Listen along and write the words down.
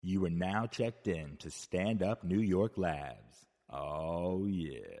You are now checked in to Stand Up New York Labs. Oh,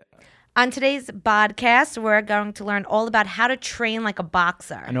 yeah. On today's podcast, we're going to learn all about how to train like a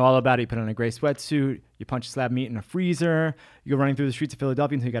boxer. I know all about it. You put on a gray sweatsuit, you punch a slab of meat in a freezer, you go running through the streets of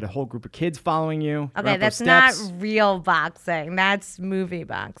Philadelphia until you got a whole group of kids following you. Okay, that's not real boxing. That's movie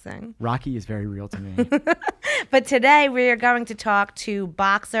boxing. Rocky is very real to me. But today we are going to talk to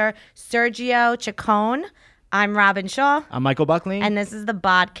boxer Sergio Chacon. I'm Robin Shaw. I'm Michael Buckley. And this is the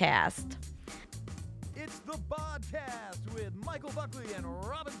Bodcast. It's the Bodcast with Michael Buckley and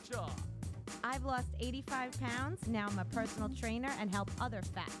Robin Shaw. I've lost 85 pounds. Now I'm a personal trainer and help other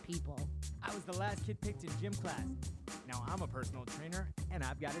fat people. I was the last kid picked in gym class. Now I'm a personal trainer and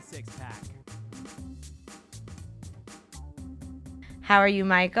I've got a six-pack. How are you,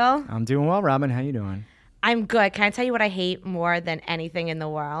 Michael? I'm doing well, Robin. How you doing? I'm good. Can I tell you what I hate more than anything in the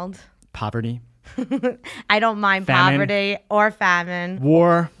world? Poverty. I don't mind Famine. poverty or famine.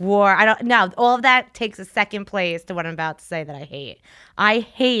 War. I don't. No, all of that takes a second place to what I'm about to say that I hate. I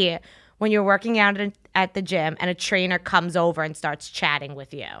hate when you're working out at the gym and a trainer comes over and starts chatting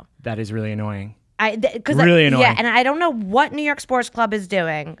with you. That is really annoying. Really annoying. Yeah, and I don't know what New York Sports Club is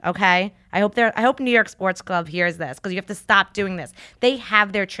doing. Okay, I hope New York Sports Club hears this because you have to stop doing this. They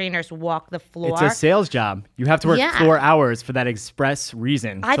have their trainers walk the floor. It's a sales job. You have to work 4 hours for that express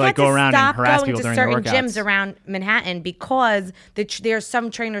reason to go around and harass people during their workouts. I've had to stop going to certain gyms around Manhattan because there's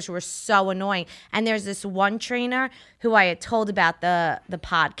some trainers who are so annoying. And there's this one trainer who I had told about the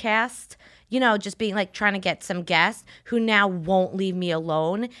podcast. You know, just being like trying to get some guests who now won't leave me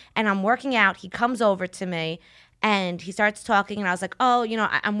alone. And I'm working out. He comes over to me and he starts talking. And I was like, oh, you know,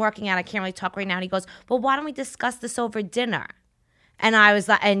 I'm working out. I can't really talk right now. And he goes, well, why don't we discuss this over dinner? And I was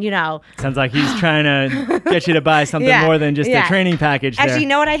like, and you know. Sounds like he's trying to get you to buy something more than just a training package there. Actually, you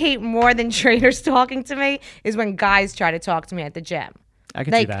know what I hate more than trainers talking to me is when guys try to talk to me at the gym. I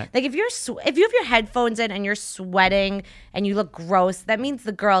can see that. Like if you have your headphones in and you're sweating and you look gross, that means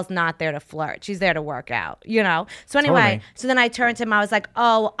the girl's not there to flirt. She's there to work out, you know? So anyway, So then I turned to him. I was like,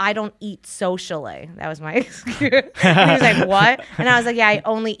 oh, I don't eat socially. That was my excuse. And he was like, what? And I was like, yeah, I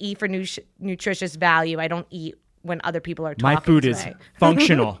only eat for nutritious value. I don't eat when other people are talking My food to is me.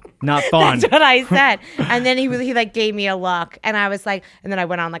 functional, not fun. That's what I said. And then he like gave me a look and I was like, and then I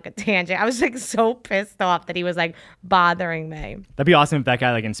went on like a tangent. I was like so pissed off that he was like bothering me. That'd be awesome if that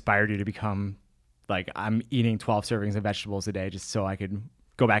guy like inspired you to become like, I'm eating 12 servings of vegetables a day just so I could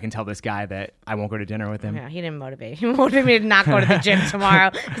go back and tell this guy that I won't go to dinner with him. Yeah, he didn't motivate. He motivated me to not go to the gym tomorrow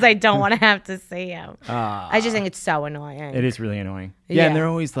because I don't want to have to see him. I just think it's so annoying. It is really annoying. Yeah, and they're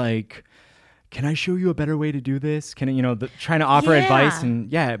always like, can I show you a better way to do this? Can I, you know, trying to offer advice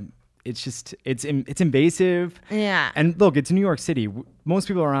and it's just, it's invasive. Yeah. And look, it's New York City. Most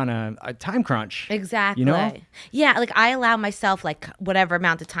people are on a time crunch. Exactly. You know? Yeah, like I allow myself like whatever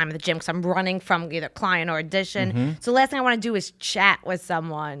amount of time at the gym because I'm running from either client or audition. Mm-hmm. So the last thing I want to do is chat with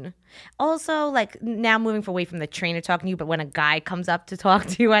someone. Also, like now moving away from the trainer talking to you, but when a guy comes up to talk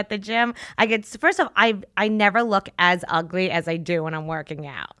to you at the gym, first off, I never look as ugly as I do when I'm working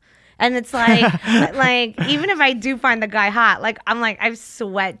out. And it's like, even if I do find the guy hot, like I'm like, I have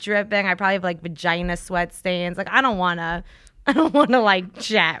sweat dripping. I probably have like vagina sweat stains. Like I don't want to like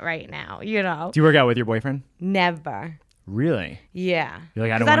chat right now, you know? Do you work out with your boyfriend? Never. Really? Yeah. You're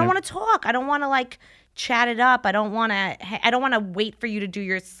like, I don't want to talk. I don't want to like chat it up. I don't want to wait for you to do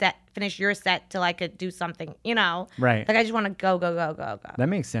your set, finish your set till I could do something, you know? Right. Like I just want to go. That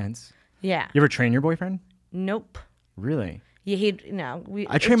makes sense. Yeah. You ever train your boyfriend? Nope. Really? Yeah,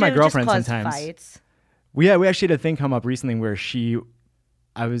 I train my girlfriend sometimes. Fights. We actually had a thing come up recently where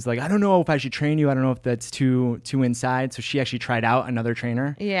I was like, I don't know if I should train you. I don't know if that's too inside. So she actually tried out another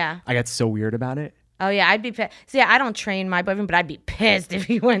trainer. Yeah. I got so weird about it. Oh yeah, I'd be pissed. See, I don't train my boyfriend, but I'd be pissed if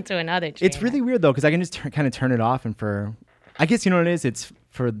he went to another trainer. It's really weird though, because I can just kind of turn it off, and I guess you know what it is. It's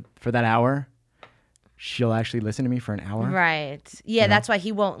for that hour. She'll actually listen to me for an hour. Right. Yeah, that's why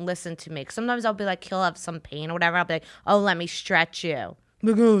he won't listen to me. Sometimes I'll be like, he'll have some pain or whatever. I'll be like, oh, let me stretch you.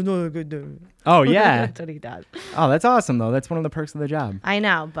 Oh, yeah. That's what he does. Oh, that's awesome, though. That's one of the perks of the job. I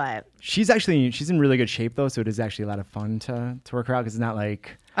know, but... She's in really good shape, though, so it is actually a lot of fun to work her out, because it's not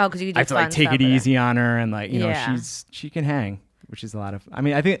like... Oh, because you can do I have to, like, take it easy on her, and, like, you know, she can hang, which is a lot of... I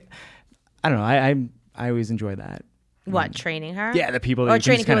mean, I don't know, I always enjoy that. What, training her? Yeah, the people that or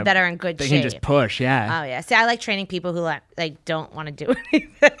training people that are in good shape. They can just push, yeah. Oh yeah. See, I like training people who like don't want to do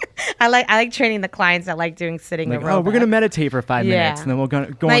anything. I like training the clients that like doing sitting like, aerobics. Oh, we're gonna meditate for 5 minutes, and then we'll go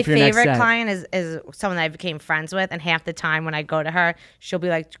on for your next set. My favorite client is someone that I became friends with, and half the time when I go to her, she'll be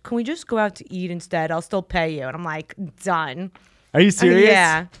like, "Can we just go out to eat instead? I'll still pay you." And I'm like, "Done." Are you serious?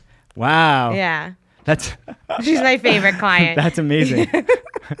 Yeah. Wow. Yeah. That's She's my favorite client. That's amazing.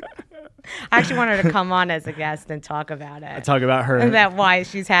 I actually want her to come on as a guest and talk about it. Talk about her. About why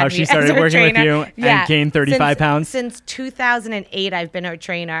she's had how me she as started her working with trainer. you and gained 35 pounds. Since 2008, I've been her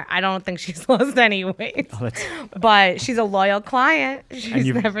trainer. I don't think she's lost any weight. Oh, that's- But she's a loyal client. She's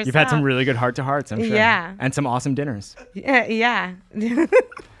and never you've had some stopped. really good heart-to-hearts, I'm sure. Yeah. And some awesome dinners. Yeah.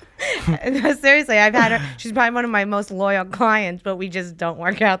 No, seriously, I've had her. She's probably one of my most loyal clients, but we just don't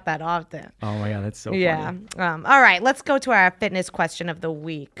work out that often. Oh my God, that's so Yeah. funny. All right, let's go to our fitness question of the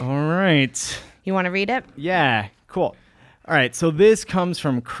week. All right. You want to read it? Yeah, cool. All right, so this comes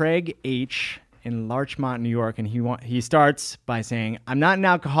from Craig H. in Larchmont, New York, and he starts by saying, "I'm not an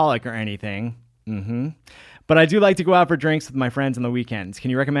alcoholic or anything, but I do like to go out for drinks with my friends on the weekends. Can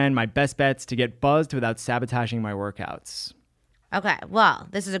you recommend my best bets to get buzzed without sabotaging my workouts?" Okay, well,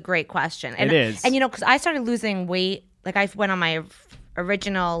 this is a great question. And, It is. And, because I started losing weight, like I went on my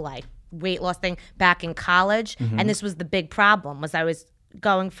original, like, weight loss thing back in college, and this was the big problem, was I was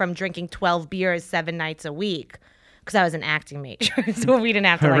going from drinking 12 beers 7 nights a week, because I was an acting major, so we didn't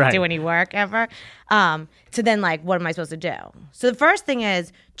have to, like, Right. do any work ever, to then, like, what am I supposed to do? So the first thing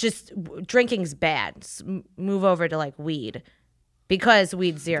is just drinking's bad. Move over to, like, weed. Because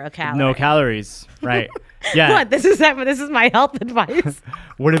weed's 0 calories. No calories, right? Yeah. What? This is my health advice.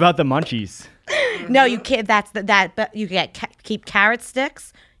 What about the munchies? No, you can't. But you keep carrot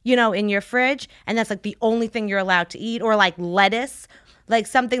sticks, in your fridge, and that's like the only thing you're allowed to eat, or like lettuce, like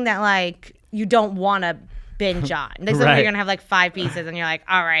something that like you don't want to binge on. Next time Right. you're gonna have like 5 pieces, and you're like,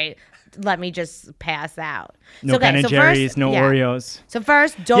 all right, let me just pass out. No Ben and Jerry's, no Oreos. So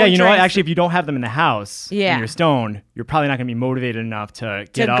first, don't. Yeah, you know what? drink- Actually, if you don't have them in the house Yeah. and you're stoned, you're probably not going to be motivated enough to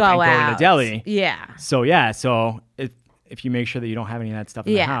get to up go and go out. to the deli. Yeah. So if you make sure that you don't have any of that stuff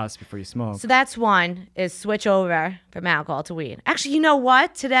in the house before you smoke. So that's one, is switch over from alcohol to weed. Actually, you know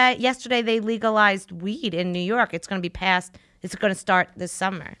what? Yesterday they legalized weed in New York. It's going to be passed. It's going to start this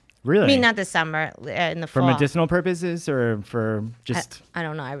summer. Really? I mean, not this summer, in the For fall. medicinal purposes or for just... I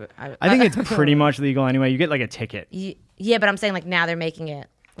don't know. I think it's pretty much legal anyway. You get like a ticket. Yeah, but I'm saying like now they're making it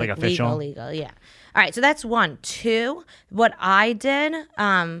Like official? legal. Yeah. All right, so that's 1. 2, what I did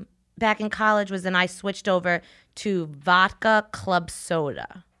back in college was then I switched over to vodka club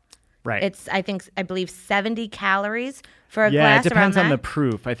soda. Right. It's I believe 70 calories for a yeah, glass. it depends around on the that.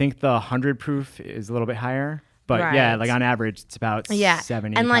 proof. I think the 100 proof is a little bit higher. But yeah, Right. like on average, it's about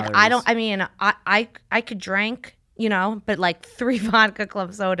 70 and like calories. I could drink, but like 3 vodka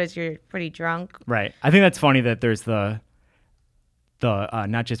club sodas, you're pretty drunk. Right. I think that's funny that there's the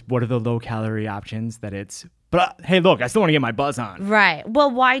not just what are the low calorie options, that it's, but hey, look, I still want to get my buzz on. Right.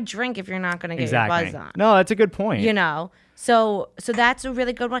 Well, why drink if you're not going to get your buzz on? No, that's a good point. So that's a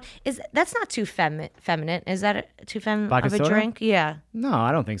really good one. That's not too feminine? Is that too feminine Vodka of a soda? drink? Yeah. No,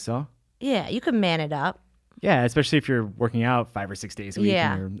 I don't think so. Yeah, you can man it up. Yeah, especially if you're working out 5 or 6 days a week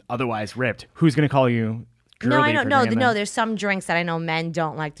Yeah. and you're otherwise ripped. Who's going to call you girly? No, I don't for know. drinking No, them? there's some drinks that I know men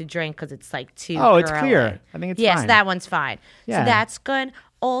don't like to drink because it's like too. Oh, it's girly. clear. I think it's yes, fine. that one's fine. Yeah. So that's good.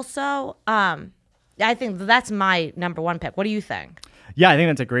 Also, I think that's my number 1 pick. What do you think? Yeah, I think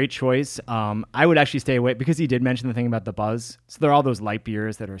that's a great choice. I would actually stay away because he did mention the thing about the buzz. So there are all those light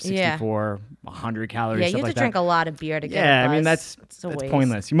beers that are 64, 100 calories. Yeah, stuff you have like to drink that. a lot of beer to get. Yeah, a I mean buzz. It's a that's waste.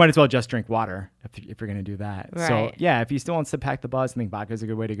 pointless. You might as well just drink water if you're going to do that. So Right. yeah, if he still wants to pack the buzz, I think vodka is a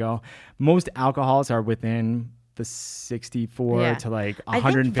good way to go. Most alcohols are within the 64 to like 150 I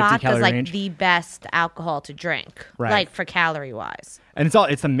think vodka's calorie like range. the best alcohol to drink, Right. like for calorie wise. And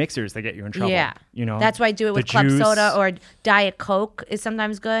it's the mixers that get you in trouble. Yeah, You know, that's why I do it with The club juice. soda, or Diet Coke is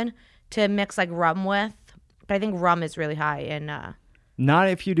sometimes good to mix like rum with. But I think rum is really high in. Not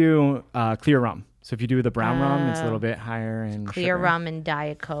if you do clear rum. So if you do the brown rum, it's a little bit higher in Clear sugar. rum and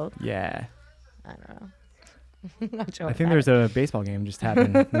Diet Coke. Yeah. Not sure I what think that there's a baseball game just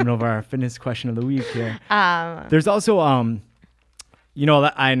happened in the middle of our fitness question of the week here. is. There's also, I know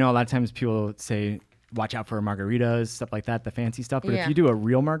a lot of times people say, watch out for margaritas, stuff like that, the fancy stuff. But Yeah. if you do a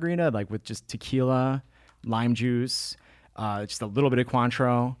real margarita, like with just tequila, lime juice, just a little bit of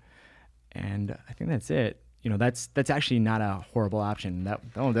Cointreau, and I think that's it. That's actually not a horrible option. That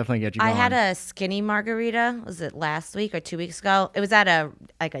will definitely get you I going. had a skinny margarita. Was it last week or 2 weeks ago? It was at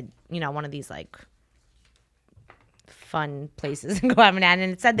one of these like fun places and go having that,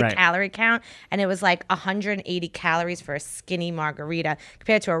 and it said the Right. calorie count, and it was like 180 calories for a skinny margarita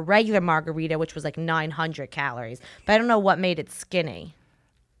compared to a regular margarita, which was like 900 calories. But I don't know what made it skinny.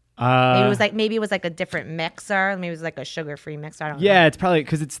 Maybe it was like a different mixer. Maybe it was like a sugar-free mixer. I don't know. Yeah, it's probably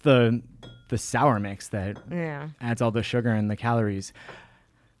because it's the sour mix that Yeah. adds all the sugar and the calories.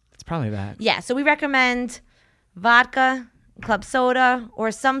 It's probably that. Yeah, so we recommend vodka club soda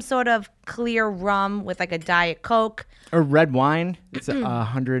or some sort of clear rum with like a Diet Coke. Or red wine. It's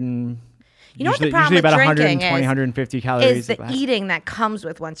 100 and You know what the usually problem with about drinking 120, is? 150 calories. Is the eating that comes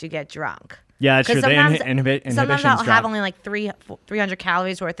with once you get drunk. Yeah, that's true. The sometimes, inhibitions sometimes I'll drop. have only like 300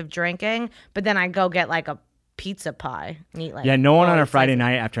 calories worth of drinking, but then I go get like a pizza pie and eat like. Yeah, no one on all a Friday slices.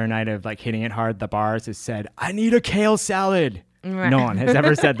 night after a night of like hitting it hard at the bars has said, I need a kale salad. No one has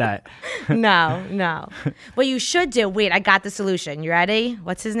ever said that. No. What you should do, wait, I got the solution. You ready?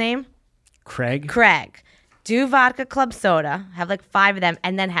 What's his name? Craig? Do vodka club soda, have like 5 of them,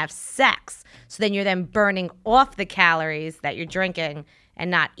 and then have sex. So then you're then burning off the calories that you're drinking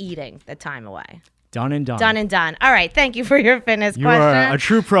and not eating the time away. Done and done. Done and done. All right. Thank you for your fitness You question. are a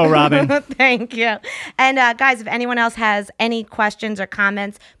true pro, Robin. Thank you. And guys, if anyone else has any questions or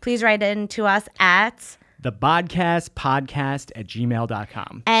comments, please write in to us at... The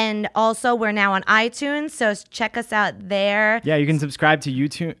podcast@gmail.com. And also, we're now on iTunes, so check us out there. Yeah, you can subscribe to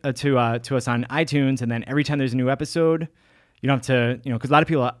YouTube to us on iTunes, and then every time there's a new episode, you don't have to, because a lot of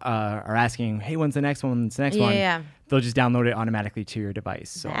people are asking, hey, when's the next one? When's the next one? Yeah. They'll just download it automatically to your device.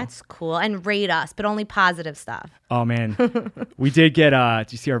 So. That's cool. And rate us, but only positive stuff. Oh man, we did get.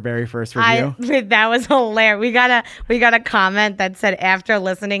 Did you see our very first review? That was hilarious. We got a comment that said, after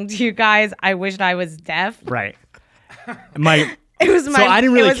listening to you guys, I wished I was deaf. Right. It was my. So I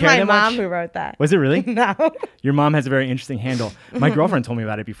didn't really it was care my that mom much. who wrote that. Was it really? No. Your mom has a very interesting handle. My girlfriend told me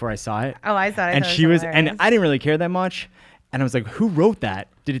about it before I saw it. Oh, I saw it. And she was, and I didn't really care that much. And I was like, who wrote that?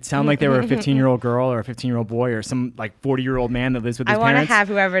 Did it sound like they were a 15-year-old girl or a 15-year-old boy or some like 40-year-old man that lives with his I want to parents? have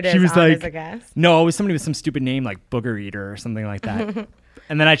whoever it is She was on like, as a guest. no, it was somebody with some stupid name like Booger Eater or something like that.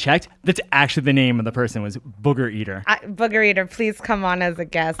 And then I checked. That's actually the name of the person was Booger Eater. Booger Eater, please come on as a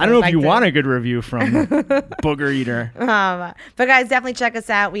guest. I don't know if you want a good review from Booger Eater. But guys, definitely check us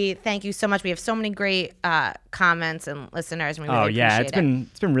out. We thank you so much. We have so many great comments and listeners. And we really appreciate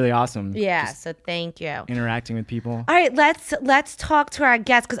it's been really awesome. Yeah, just so thank you. interacting with people. All right, let's talk to our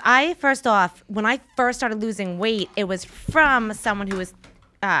guests, because first off, when I first started losing weight, it was from someone who was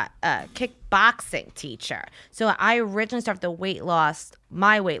a kickboxing teacher. So I originally started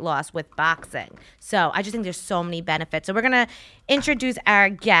my weight loss with boxing. So I just think there's so many benefits. So we're gonna introduce our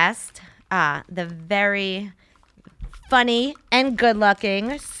guest, the very funny and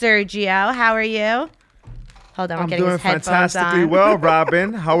good-looking Sergio. How are you? Hold on, we're I'm getting doing his headphones fantastically on. well,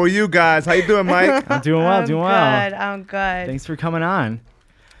 Robin. How are you guys? How you doing, Mike? I'm doing well, doing well. I'm good. Thanks for coming on.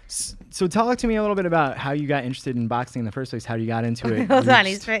 So talk to me a little bit about how you got interested in boxing in the first place, how you got into it. Hold on,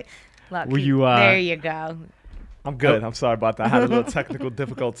 he's look. Were you, there you go. I'm good. I'm sorry about that. I had a little technical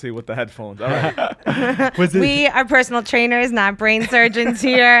difficulty with the headphones. All right. We are personal trainers, not brain surgeons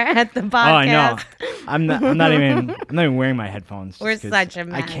here at the podcast. Oh, I know. I'm not even wearing my headphones. just We're 'cause such a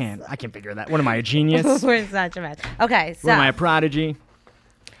mess. I can't figure that. What am I, a genius? We're such a mess. Okay, so What am I, a prodigy?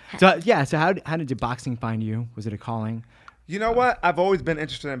 So how did boxing find you? Was it a calling? You know what? I've always been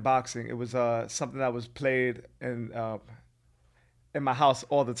interested in boxing. It was something that was played in my house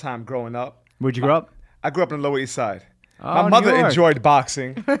all the time growing up. Where'd you grow up? I grew up in the Lower East Side. Oh, My mother New York. enjoyed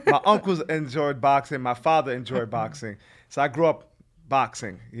boxing. My uncles enjoyed boxing. My father enjoyed boxing. So I grew up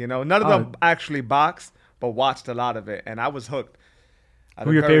boxing. None of them actually boxed, but watched a lot of it, and I was hooked. Who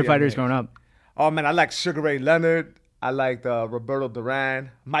were your favorite fighters growing up? Oh man, I like Sugar Ray Leonard. I liked Roberto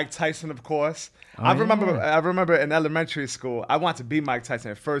Duran, Mike Tyson, of course. I remember in elementary school, I wanted to be Mike Tyson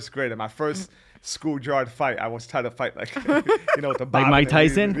in first grade. In my first schoolyard fight, I was trying to fight with the Like Mike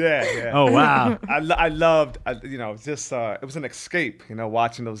Tyson? Yeah. Oh wow. I loved, just it was an escape,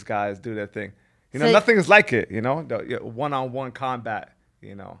 watching those guys do their thing. So- Nothing is like it, the one-on-one combat.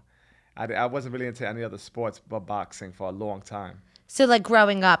 I wasn't really into any other sports but boxing for a long time. So like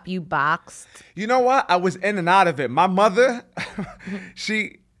growing up, you boxed. You know what? I was in and out of it. My mother,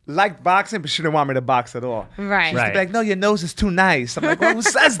 she liked boxing, but she didn't want me to box at all. Right. She used to be like, no, your nose is too nice. I'm like, well, who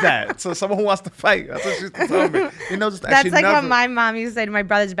says that? So someone who wants to fight. That's what she used to tell me. Your nose is That's she like never, what my mom used to say to my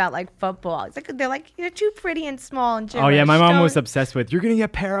brothers about like football. They're like, you're too pretty and small and gibberish. Oh yeah, my mom was Don't-" obsessed with you're gonna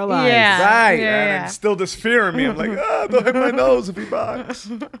get paralyzed. Yeah. Right. Yeah. And instilled this fear in me. I'm like, don't hit my nose if you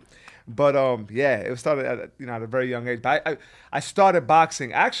box. But it started at a very young age. But I started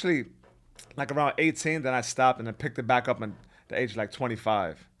boxing actually like around 18. Then I stopped and then picked it back up at the age of like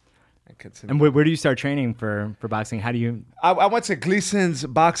 25. And continued. And where do you start training for boxing? How do you? I went to Gleason's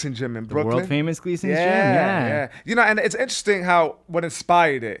boxing gym in Brooklyn. World famous Gleason's gym? Yeah. And it's interesting what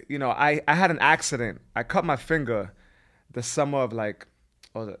inspired it. I had an accident. I cut my finger the summer of it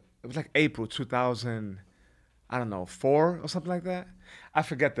was like April 2000, I don't know, 4 or something like that. I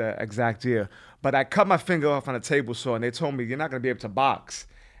forget the exact year. But I cut my finger off on a table saw, and they told me, you're not going to be able to box.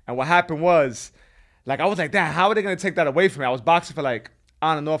 And what happened was, Like, I was like, damn, how are they going to take that away from me? I was boxing for like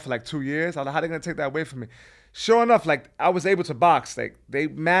on and off for like 2 years. I was like, how are they going to take that away from me? Sure enough, like, I was able to box. Like, they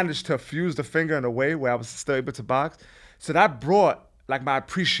managed to fuse the finger in a way where I was still able to box. So that brought like my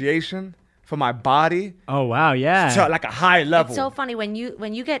appreciation for my body Oh wow, yeah. to like a high level. It's so funny when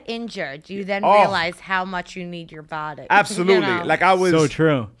you get injured, you then Oh. realize how much you need your body. Absolutely. You know? Like, I was. So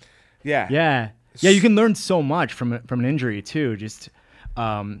true. Yeah. Yeah. Yeah, you can learn so much from an injury too. Just it's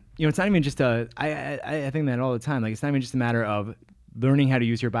not even just I think that all the time. Like, it's not even just a matter of learning how to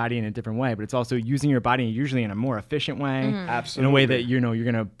use your body in a different way, but it's also using your body usually in a more efficient way, Mm-hmm. Absolutely. in a way that you're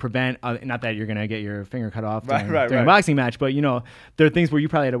going to prevent. Not that you're going to get your finger cut off Right, during, right, during a right. boxing match, but there are things where you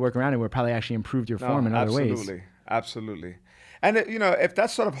probably had to work around it, where it probably actually improved your form in other ways. Absolutely. And if that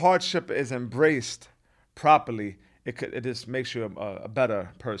sort of hardship is embraced properly, it just makes you a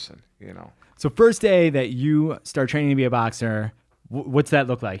better person. So first day that you start training to be a boxer, what's that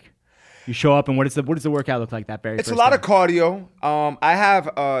look like? You show up, and what does the workout look like that very It's first a lot day? of cardio. I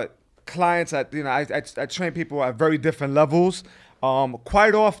have clients that I train people at very different levels.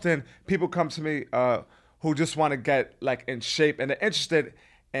 Quite often, people come to me who just want to get like in shape, and they're interested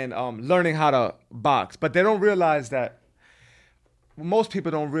in learning how to box, but they don't realize that. Most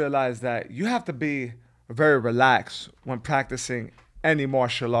people don't realize that you have to be very relaxed when practicing any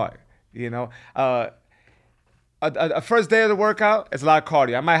martial art. A first day of the workout is a lot of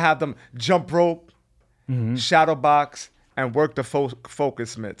cardio. I might have them jump rope, shadow box, and work the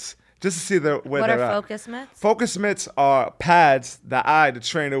focus mitts just to see where What they're are at. focus mitts? Focus mitts are pads that the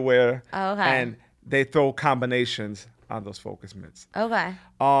trainer, wear, Oh, okay. and they throw combinations on those focus mitts. Okay.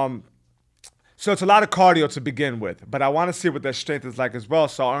 So it's a lot of cardio to begin with, but I want to see what their strength is like as well.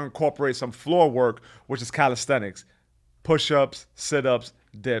 So I'll incorporate some floor work, which is calisthenics, push-ups, sit-ups,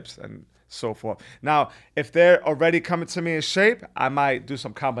 dips, and so forth. Now, if they're already coming to me in shape, I might do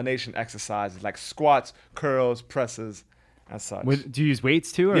some combination exercises like squats, curls, presses, and such. Do you use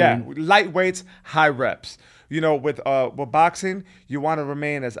weights too? Or Yeah, light weights, high reps. With boxing, you want to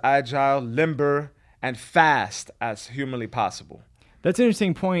remain as agile, limber, and fast as humanly possible. That's an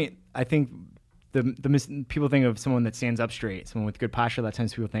interesting point. I think people think of someone that stands up straight, someone with good posture. A lot of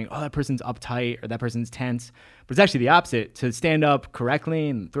times people think, oh, that person's uptight or that person's tense. But it's actually the opposite. To stand up correctly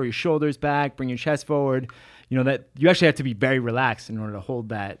and throw your shoulders back, bring your chest forward, that you actually have to be very relaxed in order to hold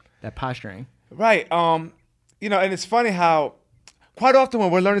that posturing. Right. And it's funny how quite often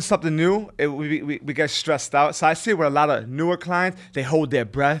when we're learning something new, we get stressed out. So I see where a lot of newer clients, they hold their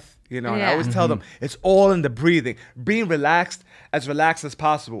breath, and I Yeah. always tell them it's all in the breathing, being relaxed as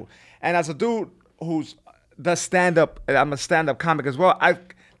possible. And as a dude does stand up, I'm a stand-up comic as well.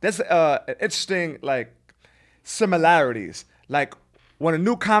 There's interesting similarities. Like when a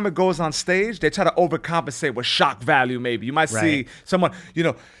new comic goes on stage, they try to overcompensate with shock value. Maybe you might see Right. someone,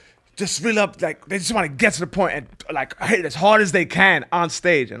 just really they just want to get to the point and hit as hard as they can on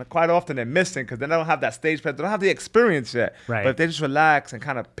stage. And quite often they're missing because they don't have that stage presence, they don't have the experience yet. Right. But if they just relax and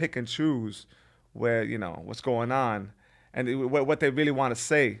kind of pick and choose where what's going on and what they really want to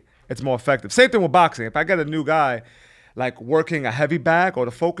say, it's more effective. Same thing with boxing. If I get a new guy working a heavy bag or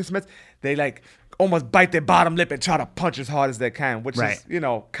the focus mitts, they almost bite their bottom lip and try to punch as hard as they can, which Right. is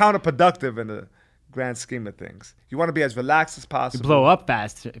counterproductive in the grand scheme of things. You want to be as relaxed as You possible. blow up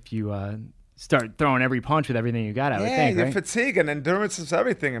fast if you start throwing every punch with everything you got, I would think, your right? fatigue and endurance is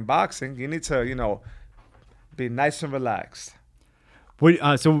everything in boxing. You need to, be nice and relaxed.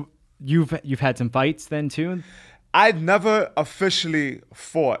 So you've had some fights then too? I've never officially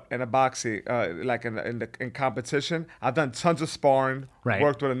fought in a boxing, in competition. I've done tons of sparring, Right.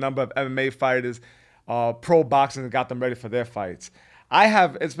 worked with a number of MMA fighters, pro boxing, and got them ready for their fights.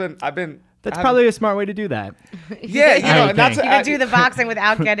 That's Probably a smart way to do that. Yeah, I would not think. to, You can do the boxing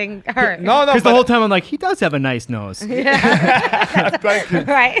without getting hurt. no, Because the but- whole time I'm like, he does have a nice nose. thank you.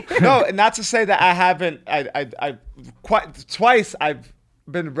 Right. No, not to say that I haven't. Quite twice I've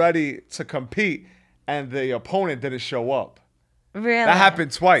been ready to compete, and the opponent didn't show up. Really? That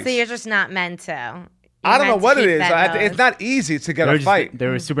happened twice. So you're just not meant to. I don't know what it is. It's It's not easy to get a fight. They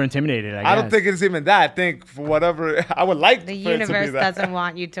were super intimidated, I guess. I don't think it's even that. I think for whatever I would like The for it to be universe that. doesn't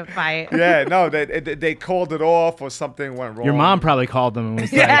want you to fight. Yeah, no, they called it off or something went wrong. Your mom probably called them and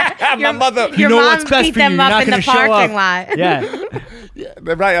was like, My mother. Your you know mom what's best beat for you. them You're up not in going the to show parking up. lot. Yeah, Yeah,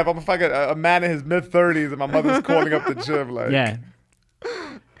 they're right. I'm fucking a man in his mid-30s and my mother's calling up the gym.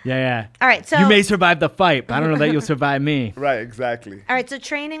 yeah. All right, so You may survive the fight, but I don't know that you'll survive me. Right, exactly. all right, so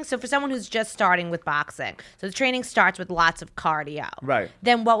training. So for someone who's just starting with boxing, so the training starts with lots of cardio. Right.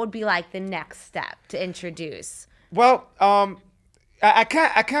 Then what would be like the next step to introduce? Well, I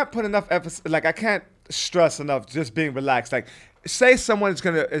can't put enough emphasis. I can't stress enough just being relaxed. Like, say someone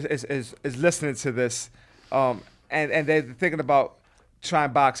is listening to this, and they're thinking about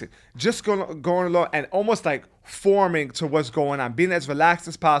trying boxing. Just going along and almost like forming to what's going on, being as relaxed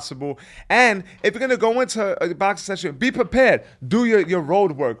as possible. And if you're gonna go into a boxing session, be prepared. Do your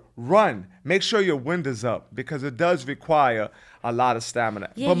road work. Run. Make sure your wind is up because it does require a lot of stamina.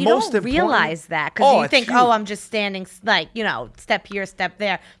 Yeah, but you most don't realize that because you it's think, huge. oh, I'm just standing, like, you know, step here, step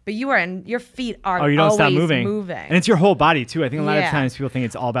there. But your feet are Oh, you don't always stop moving. And it's your whole body too. I think a lot of Yeah. times people think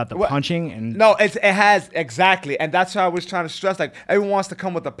it's all about the punching and No, it has exactly, and that's why I was trying to stress. Like, everyone wants to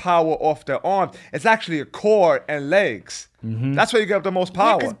come with the power off their arms. It's actually a core and legs. That's where you get the most Yeah,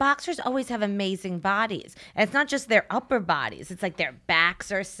 power. because boxers always have amazing bodies. And it's not just their upper bodies. It's like their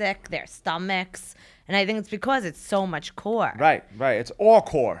backs are sick, their stomachs. And I think it's because it's so much core. Right. It's all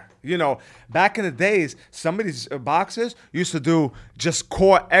core. You know, back in the days, some of these boxers used to do just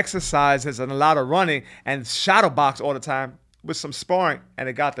core exercises and a lot of running and shadow box all the time with some sparring, and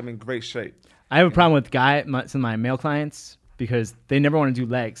it got them in great shape. I have a problem with some of my male clients because they never want to do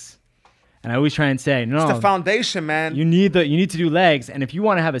legs. And I always try and say, no, It's the foundation, man. you need to do legs, and if you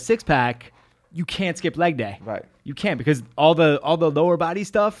want to have a six pack, you can't skip leg day. Right. You can't because all the lower body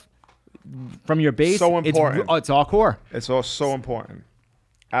stuff from your base, So important. It's all core. It's all so important.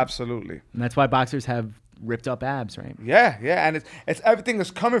 Absolutely. And that's why boxers have ripped up abs, right? Yeah, and it's everything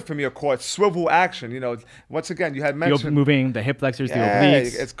that's coming from your core. It's swivel action. You know, once again, you had You're mentioned moving the hip flexors, the yeah,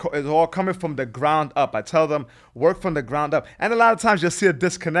 obliques. it's all coming from the ground up. I tell them work from the ground up, and a lot of times you'll see a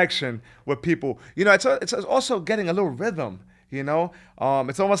disconnection with people. You know, it's also getting a little rhythm. You know,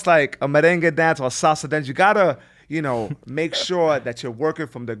 it's almost like a merengue dance or a salsa dance. You gotta, you know, make sure that you're working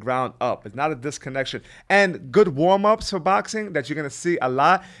from the ground up. It's not a disconnection. And good warm-ups for boxing that you're going to see a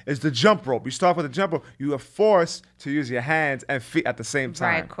lot is the jump rope. You start with the jump rope. You are forced to use your hands and feet at the same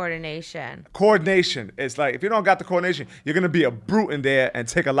time. Right, coordination. Coordination. It's like, if you don't got the coordination, you're going to be a brute in there and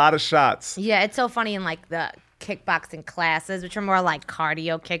take a lot of shots. Yeah, it's so funny in like the kickboxing classes, which are more like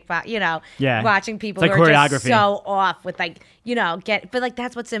cardio kickbox, you know, Yeah. watching people It's like who are just choreography. so off with like, you know, but like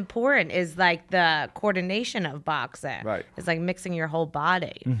that's what's important is like the coordination of boxing. Right. It's like mixing your whole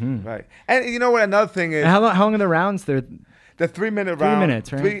body. Right. And you know what? Another thing is And how long are the rounds? They're the 3-minute 3 round.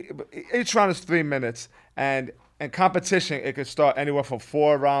 minutes, right? Each round is 3 minutes. And in competition, it could start anywhere from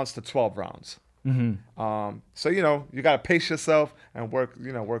 4 rounds to 12 rounds. So, you know, you got to pace yourself and work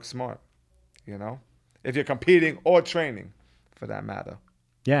smart, you know, if you're competing or training for that matter.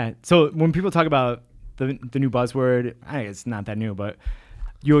 Yeah. So when people talk about the new buzzword, it's not that new, but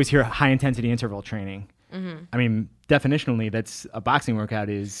you always hear high intensity interval training. I mean, definitionally, that's a boxing workout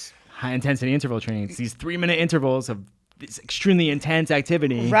is high intensity interval training. It's these 3-minute intervals of this extremely intense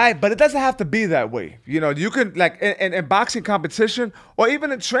activity. Right, but it doesn't have to be that way. You know, you can, like, in boxing competition or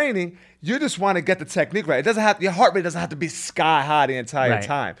even in training, you just want to get the technique right. It doesn't have, your heart rate doesn't have to be sky high the entire Right.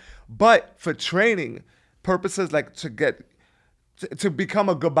 time. But for training purposes, like to become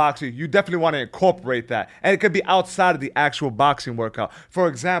a good boxer, you definitely want to incorporate that. And it could be outside of the actual boxing workout. For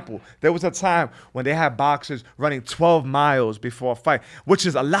example, there was a time when they had boxers running 12 miles before a fight, which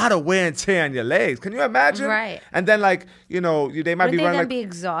is a lot of wear and tear on your legs. Can you imagine? Right. And then, like, you know, they might Wouldn't be they running then like, be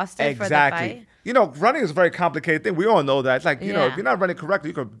exhausted for the exactly. fight? You know, running is a very complicated thing. We all know that. It's like, you know, Yeah. if you're not running correctly,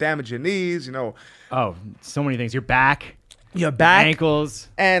 you could damage your knees, you know, Oh, so many things. Your back, your back. ankles.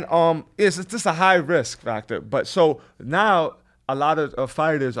 And it's just a high risk factor. But so now a lot of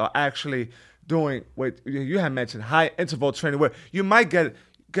fighters are actually doing what you had mentioned, high interval training, where you might get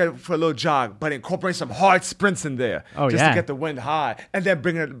for a little jog, but incorporate some hard sprints in there just yeah. to get the wind high and then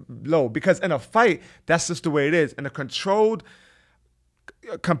bring it low. Because in a fight, that's just the way it is. In a controlled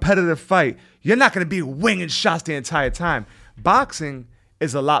competitive fight, you're not going to be winging shots the entire time. Boxing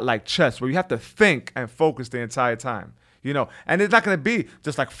is a lot like chess, where you have to think and focus the entire time, you know, and it's not going to be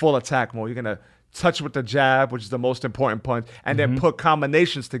just like full attack mode. You're going to touch with the jab, which is the most important punch, and then put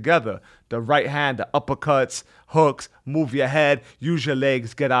combinations together. The right hand, the uppercuts, hooks, move your head, use your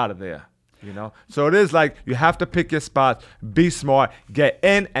legs, get out of there. You know? So it is like you have to pick your spots, be smart, get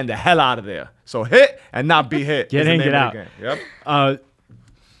in and the hell out of there. So hit and not be hit. Get is the in, name get of out. the game. Yep.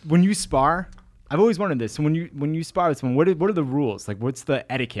 When you spar, I've always wondered this. So when you spar with someone, what are the rules? Like, what's the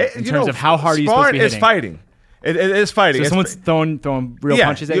etiquette in You terms know, of how hard are you supposed to be sparring is hitting? fighting. It is fighting. So It's someone's throwing real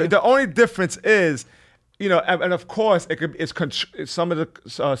punches at you? The only difference is, you know, and of course, some of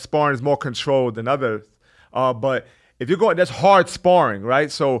the sparring is more controlled than others. But if you're going, that's hard sparring,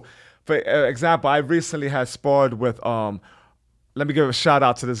 right? So, for example, I recently had sparred with, let me give a shout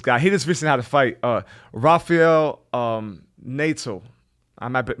out to this guy. He just recently had a fight, Rafael Nato.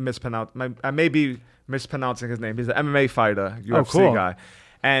 I may be mispronouncing his name. He's an MMA fighter, UFC cool. guy.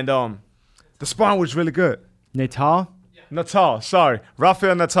 And The sparring was really good. Natal? Natal, sorry.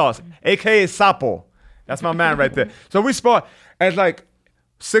 Rafael Natal, a.k.a. Sapo. That's my man right there. So we spar as like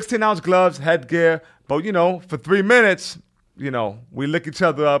 16-ounce gloves, headgear. But, you know, for 3 minutes, you know, we lick each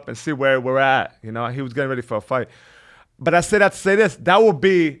other up and see where we're at. You know, he was getting ready for a fight. But I say that to say this. That will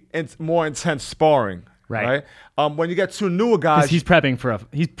be more intense sparring. Right. When you get two newer guys. He's prepping for a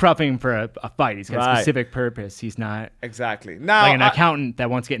fight. He's got a specific purpose. He's not exactly now like an accountant that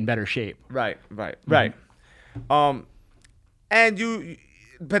wants to get in better shape. Right. But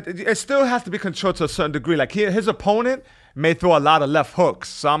it still has to be controlled to a certain degree. Like his opponent may throw a lot of left hooks,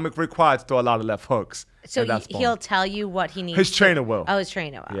 so I'm required to throw a lot of left hooks. So he'll tell you what he needs. His trainer will. Oh, his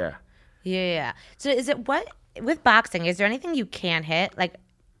trainer will. Yeah. Yeah. So is it with boxing? Is there anything you can't hit? Like,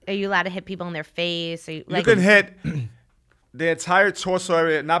 are you allowed to hit people in their face? You can hit the entire torso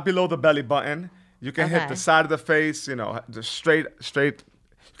area, not below the belly button. You can hit the side of the face, you know, just straight. You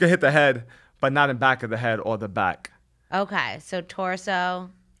can hit the head, but not in back of the head or the back. Okay, so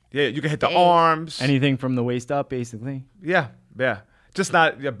torso. Yeah, you can hit the arms. Anything from the waist up, basically. Yeah. Just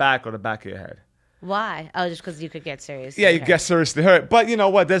not your back or the back of your head. Why? Oh, just because you could get seriously hurt. you get seriously hurt. But you know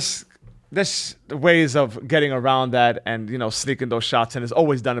what? There's ways of getting around that and, you know, sneaking those shots in. It's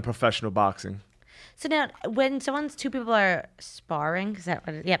always done in professional boxing. So now, when two people are sparring, is that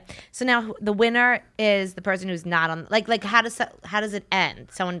what it is? Yeah. So now the winner is the person who's not on. Like how does it end?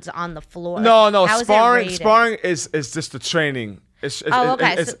 Someone's on the floor. No. How Sparring is just the training.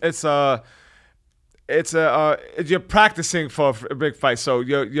 You're practicing for a big fight, so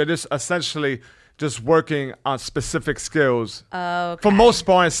you're just essentially just working on specific skills for most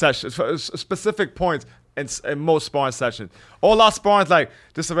sparring sessions, for specific points in most sparring sessions. All our sparring is like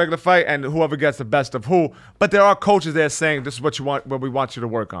just a regular fight, and whoever gets the best of who. But there are coaches there saying this is what we want you to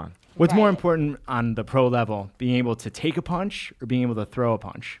work on. What's more important on the pro level, being able to take a punch or being able to throw a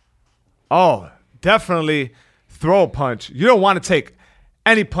punch? Oh, definitely throw a punch. You don't want to take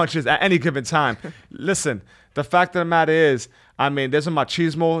any punches at any given time. Listen, the fact of the matter is, I mean, there's a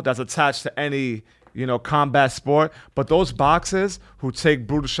machismo that's attached to any, you know, combat sport. But those boxers who take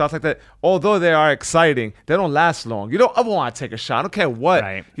brutal shots like that, although they are exciting, they don't last long. You don't ever want to take a shot. I don't care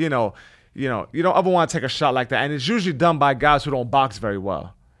what, you don't ever want to take a shot like that. And it's usually done by guys who don't box very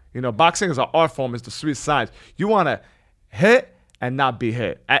well. You know, boxing is an art form. It's the sweet science. You want to hit and not be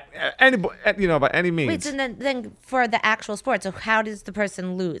hit by any means. Wait, so then for the actual sport, so how does the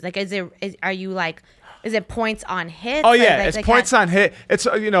person lose? Like, is it points on hits? Oh yeah, it's points on hit. It's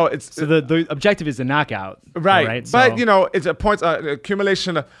so the objective is the knockout, right? But it's a points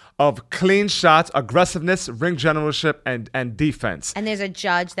accumulation of clean shots, aggressiveness, ring generalship, and defense. And there's a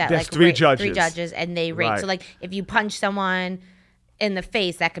judge that there's three judges, and they rate. Right. So like, if you punch someone in the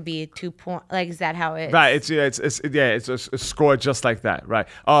face, that could be 2 point. Like, is that how it? Right. It's scored just like that. Right.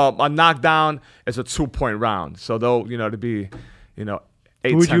 A knockdown is a 2-point round. So though to be 8,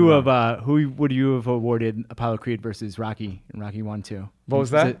 who would you have awarded Apollo Creed versus Rocky in Rocky 1-2? What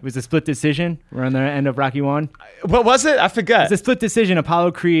was that? Was it a split decision? We're on the end of Rocky 1. What was it? I forget. It's a split decision.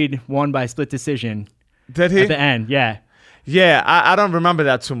 Apollo Creed won by split decision. Did he? At the end, yeah. Yeah, I don't remember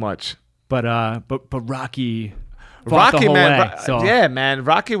that too much. But Rocky. Rocky, man. Yeah, man.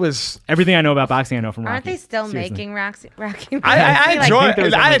 Rocky was everything I know about boxing. I know from Rocky. Aren't they still making Rocky? I enjoy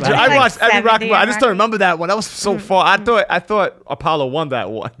it. I watched every Rocky. I just don't remember that one. That was so far. I thought Apollo won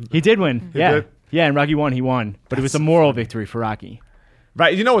that one. He did win. Yeah, in Rocky 1 he won, but it was a moral victory for Rocky.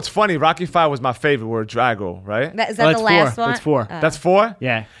 Right. You know what's funny? Rocky 5 was my favorite. Where Drago, right? Is that the last one? That's 4. That's 4.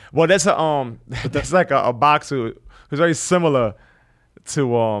 Yeah. Well, there's there's like a boxer who's very similar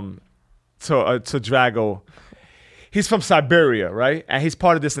to Drago. He's from Siberia, right? And he's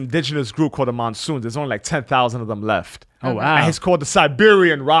part of this indigenous group called the Monsoons. There's only like 10,000 of them left. Oh, wow. And he's called the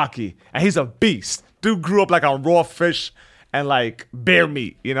Siberian Rocky. And he's a beast. Dude grew up like on raw fish and like bear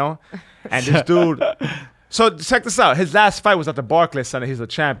meat, And this dude... So check this out. His last fight was at the Barclays Center. He's a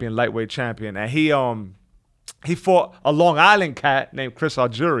champion, lightweight champion. And he fought a Long Island cat named Chris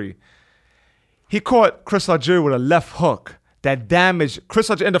Argyri. He caught Chris Argyri with a left hook that damaged Chris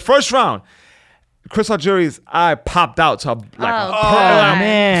Argyri in the first round. Chris Argyri's eye popped out to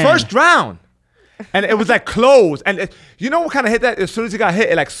man. First round. And it was like closed. And you know what kind of hit that? As soon as he got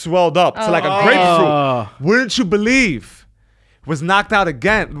hit, it like swelled up to like a grapefruit. Wouldn't you believe? Was knocked down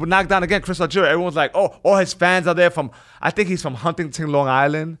again. Chris Argyri. Everyone's like, oh, all his fans are there I think he's from Huntington, Long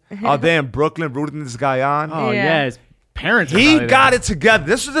Island. Are there in Brooklyn rooting this guy on. Oh, yeah. His parents. He got it together.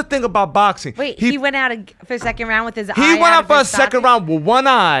 This is the thing about boxing. Wait, he went out for a second round with his eye. He went out for a second round with one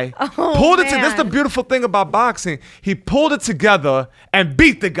eye. Oh, pulled it. This is the beautiful thing about boxing. He pulled it together and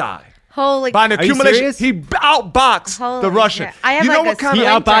beat the guy. Holy By an Are you accumulation, serious? he outboxed Holy the Russian. shit. I have You know like what a kind He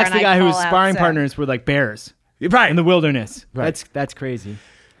splinter outboxed and the I guy whose call out, sparring so- partners were like bears Right. in the wilderness. Right. That's crazy.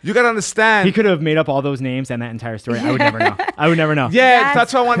 You gotta understand. He could have made up all those names and that entire story. I would never know. I would never know. Yeah,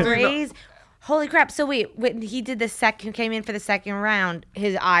 that's what I wanted to know. crazy. Holy crap! So wait, when he did the second, came in for the second round,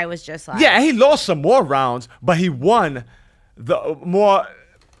 his eye was just like, Yeah, he lost some more rounds, but he won the more.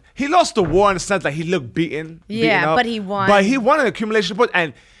 He lost the war in the sense that he looked beaten. Yeah, beaten up, but he won. But he won an accumulation point,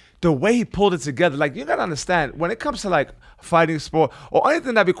 and the way he pulled it together, like you gotta understand, when it comes to like fighting sport or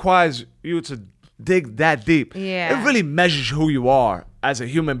anything that requires you to dig that deep, Yeah. it really measures who you are as a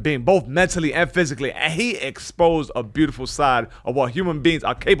human being, both mentally and physically. And he exposed a beautiful side of what human beings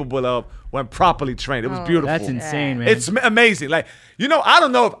are capable of when properly trained. It was beautiful. That's insane, man. It's amazing. Like, you know, I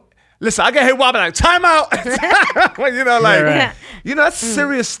don't know if, listen, I get hit wobbling like, time out. You know, like, right. you know, that's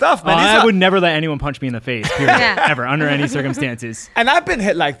serious stuff, man. These I are- would never let anyone punch me in the face, period, Yeah. ever, under any circumstances. and I've been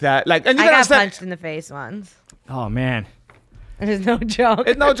hit like that. Like, and you I gotta got understand, punched in the face once. Oh, man. There's no joke.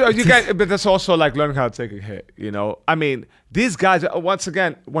 it's no joke. You got, but that's also like learning how to take a hit. You know, I mean, these guys. Once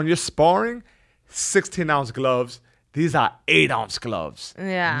again, when you're sparring, 16-ounce gloves. These are 8-ounce gloves.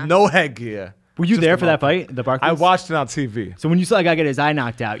 Yeah. No headgear. Were you Just there a for that mouthpiece. fight, the Barclays? I watched it on TV. So when you saw that guy get his eye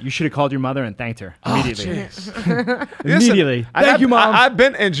knocked out, you should have called your mother and thanked her immediately. Listen, Immediately. and Thank you, Mom. I've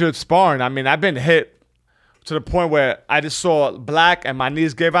been injured sparring. I mean, I've been hit to the point where I just saw black and my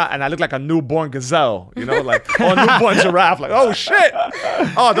knees gave out and I looked like a newborn gazelle, you know, like, or a newborn giraffe. Like, oh, shit.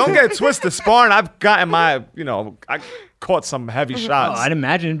 Oh, don't get it twisted. Sparring, I've gotten my, you know, I caught some heavy Oh, shots. I'd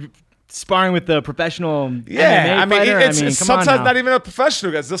imagine sparring with the professional Yeah, MMA I mean, fighter. it's come on sometimes now. not even a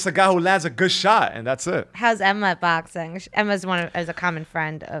professional. It's just a guy who lands a good shot, and that's it. How's Emma at boxing? Emma's is a common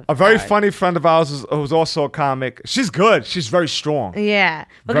friend of A very ours. funny friend of ours who's also a comic. She's good. She's very strong. Yeah,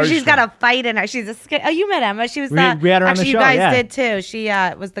 because Very she's got a fight in her. She's a oh, you met Emma. She was We had her on the actually you show, guys yeah. did too. She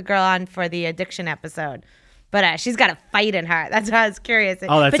was the girl on for the addiction episode. But she's got a fight in her. That's why I was curious.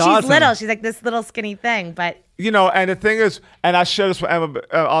 Oh, that's but she's awesome. little. She's like this little skinny thing. But You know, and the thing is, and I share this with Emma.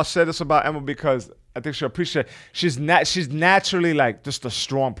 I'll share this about Emma because I think she'll appreciate it. She's naturally like just a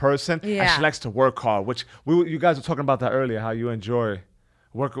strong person, and Yeah. she likes to work hard. Which you guys were talking about that earlier. How you enjoy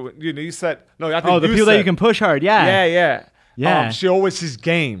working with. You know, you said no. I think Oh, the you people that said- you can push hard. Yeah. Yeah. Yeah. She always is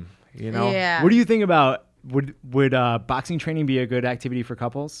game. You know. yeah, What do you think about would boxing training be a good activity for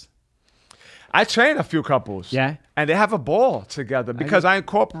couples? I train a few couples. Yeah. And they have a ball together because I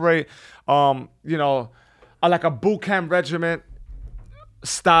incorporate, you know, like a boot camp regiment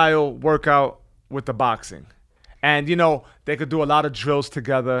style workout with the boxing. And, you know, they could do a lot of drills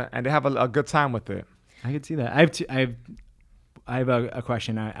together and they have a good time with it. I could see that. I have a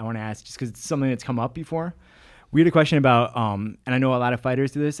question I want to ask just because it's something that's come up before. We had a question about, and I know a lot of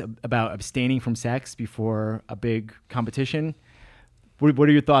fighters do this, about abstaining from sex before a big competition. What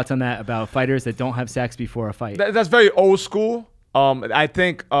are your thoughts on that about fighters that don't have sex before a fight? That's very old school. I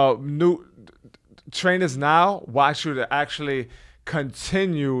think new trainers now should actually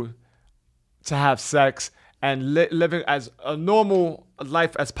continue to have sex and living as a normal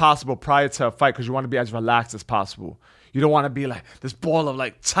life as possible prior to a fight because you want to be as relaxed as possible. You don't want to be like this ball of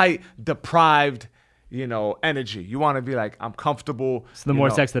like tight, deprived, you know, energy. You want to be like, I'm comfortable. So the more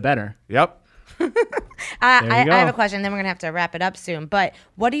sex, the better. Yep. I go. have a question. Then we're gonna have to wrap it up soon. But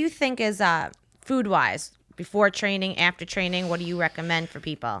what do you think is food wise before training, after training? What do you recommend for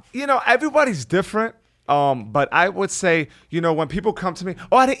people? You know, everybody's different. But I would say, you know, when people come to me,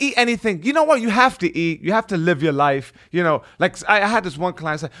 oh, I didn't eat anything. You know what? You have to eat. You have to live your life. You know, like I had this one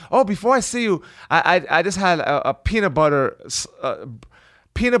client say, oh, before I see you, I just had a peanut butter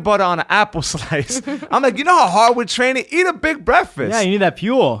on an apple slice. I'm like, you know how hard we're training? Eat a big breakfast. Yeah, you need that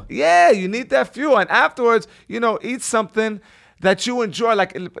fuel. Yeah, you need that fuel. And afterwards, you know, eat something that you enjoy.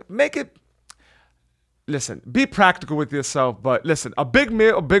 Like, make it. Listen, be practical with yourself. But listen, a big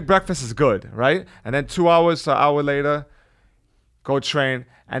meal, a big breakfast is good, right? And then 2 hours to an hour later, go train.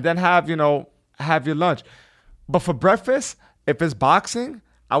 And then have your lunch. But for breakfast, if it's boxing,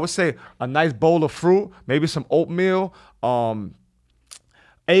 I would say a nice bowl of fruit, maybe some oatmeal.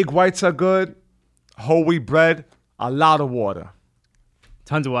 Egg whites are good. Whole wheat bread, a lot of water.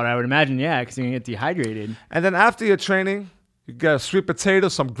 Tons of water, I would imagine, yeah, because you're going to get dehydrated. And then after your training, you get a sweet potato,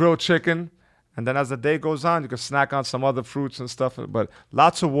 some grilled chicken. And then as the day goes on, you can snack on some other fruits and stuff. But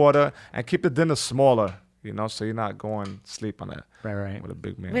lots of water and keep the dinner smaller, you know, so you're not going to sleep on it. Right. With a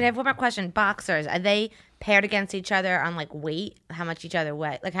big man. Wait, I have one more question. Boxers, are they paired against each other on like weight? How much each other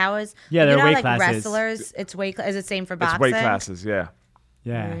weigh? Like how is Yeah, you they're know, weight like classes. wrestlers? It's weight. Is it same for It's boxing? weight classes, yeah.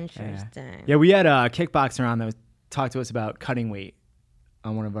 Yeah. Interesting. Yeah, we had a kickboxer on that talked to us about cutting weight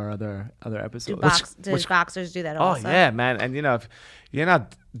on one of our other episodes. Do boxers do that Oh also? yeah, man. And if you're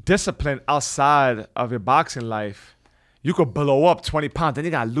not disciplined outside of your boxing life, you could blow up 20 pounds. Then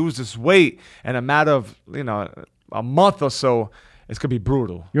you gotta lose this weight in a matter of a month or so. It's gonna be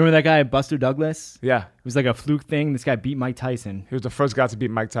brutal. You remember that guy Buster Douglas? Yeah, It was like a fluke thing. This guy beat Mike Tyson, he was the first guy to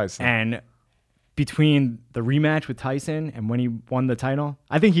beat Mike Tyson. and between the rematch with Tyson and when he won the title,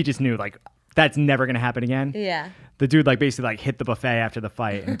 I think he just knew like that's never gonna happen again. Yeah. The dude like basically like hit the buffet after the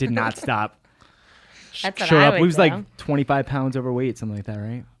fight and did not stop. That's what Showed I up. would He was do. like 25 pounds overweight, something like that,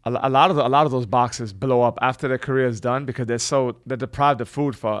 right? A lot of those boxers blow up after their career is done because they're deprived of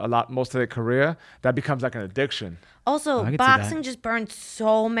food for most of their career. That becomes like an addiction. Also, I could see boxing that. just burns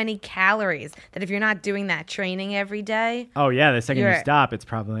so many calories that if you're not doing that training every day, Oh yeah, the second you You're- stop, it's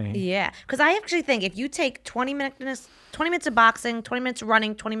probably yeah. Because I actually think if you take 20 minutes of boxing, 20 minutes of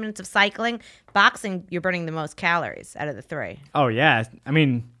running, 20 minutes of cycling, boxing, you're burning the most calories out of the three. Oh yeah, I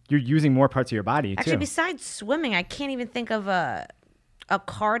mean you're using more parts of your body Actually, too. besides swimming, I can't even think of a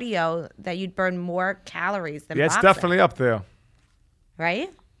cardio that you'd burn more calories than Yeah, it's boxing. definitely up there. Right?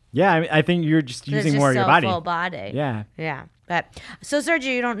 Yeah, I think you're just It's using just more of your so body. full body. Yeah. Yeah. But so Sergio,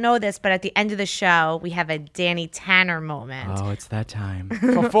 you don't know this, but at the end of the show, we have a Danny Tanner moment. Oh, it's that time.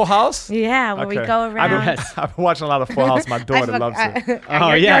 From Full House? Yeah, where we Okay. go around. I've been watching a lot of Full House. My daughter loves it. Oh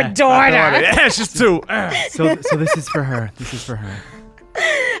your, yeah. Your daughter. Yeah, she's two. So this is for her. This is for her.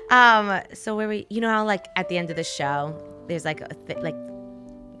 So where we, how like at the end of the show, there's like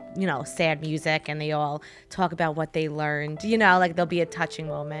sad music, and they all talk about what they learned. Like there'll be a touching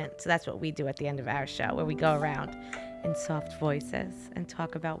moment. So that's what we do at the end of our show, where we go around in soft voices and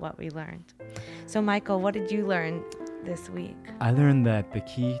talk about what we learned. So Michael, what did you learn this week? I learned that the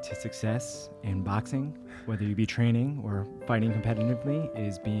key to success in boxing, whether you be training or fighting competitively,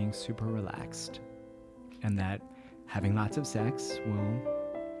 is being super relaxed, and that having lots of sex will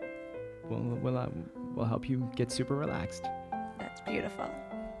help you get super relaxed. That's beautiful.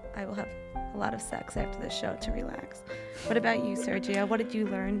 I will have a lot of sex after this show to relax. What about you, Sergio? What did you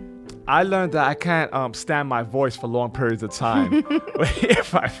learn? I learned that I can't stand my voice for long periods of time.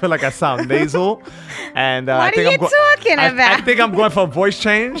 If I feel like I sound nasal, and I What think are I'm you talking I about? think I'm going for a voice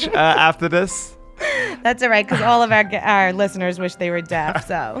change after this. That's all right, because all of our listeners wish they were deaf.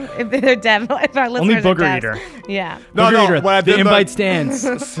 So if they're deaf, if our Only listeners are Booger deaf, Eater. yeah. No, Booger no. Eater, What I the did invite learn-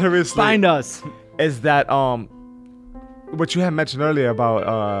 stands. seriously, Find us. is that what you had mentioned earlier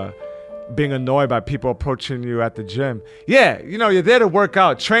about being annoyed by people approaching you at the gym. Yeah, you're there to work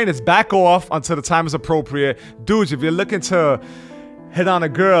out. Trainers, back off until the time is appropriate. Dudes, if you're looking to hit on a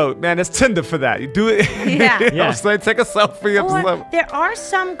girl, man, there's Tinder for that. You do it. Yeah. You know what I'm saying? Take a selfie of Or some. there are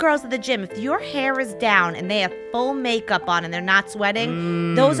some girls at the gym, if your hair is down and they have full makeup on and they're not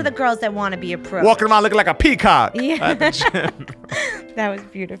sweating, those are the girls that want to be approached. Walking around looking like a peacock Yeah. at the gym. That was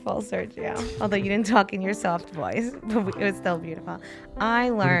beautiful, Sergio. Although you didn't talk in your soft voice, but it was still beautiful. What did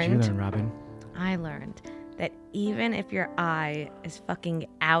you learned learn, Robin? I learned that even if your eye is fucking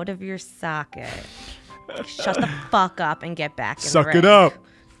out of your socket, shut the fuck up and get back in the Suck ring. it up.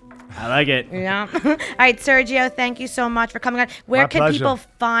 I like it. Yeah. All right, Sergio, thank you so much for coming on. Where My can pleasure. people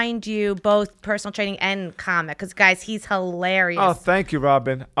find you, both personal training and comic? Because, guys, he's hilarious. Oh, thank you,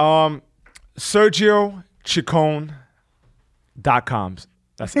 Robin. SergioChicon.com.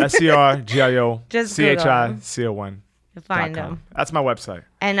 That's Just Google him. SergioChicon. You'll find him. That's my website.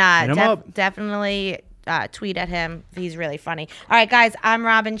 And him up. definitely tweet at him. He's really funny. All right, guys, I'm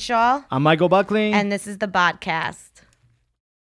Robin Shaw, I'm Michael Buckley. and this is the podcast.